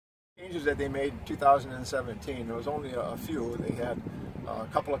changes that they made in 2017. There was only a few. They had a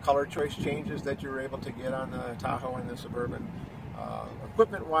couple of color choice changes that you were able to get on the Tahoe and the Suburban.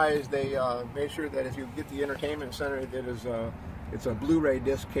 Equipment-wise, they made sure that if you get the entertainment center, that is it's a Blu-ray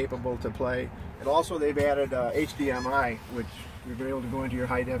disc capable to play. And also they've added HDMI, which you've been able to go into your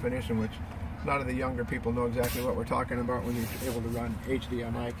high definition, which a lot of the younger people know exactly what we're talking about when you're able to run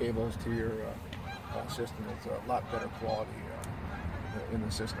HDMI cables to your system. It's a lot better quality in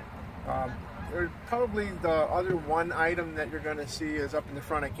the system. There's probably the other one item that you're going to see is up in the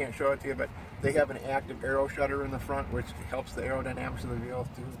front. I can't show it to you, but they have an active aero shutter in the front, which helps the aerodynamics of the vehicle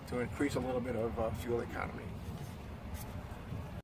to increase a little bit of fuel economy.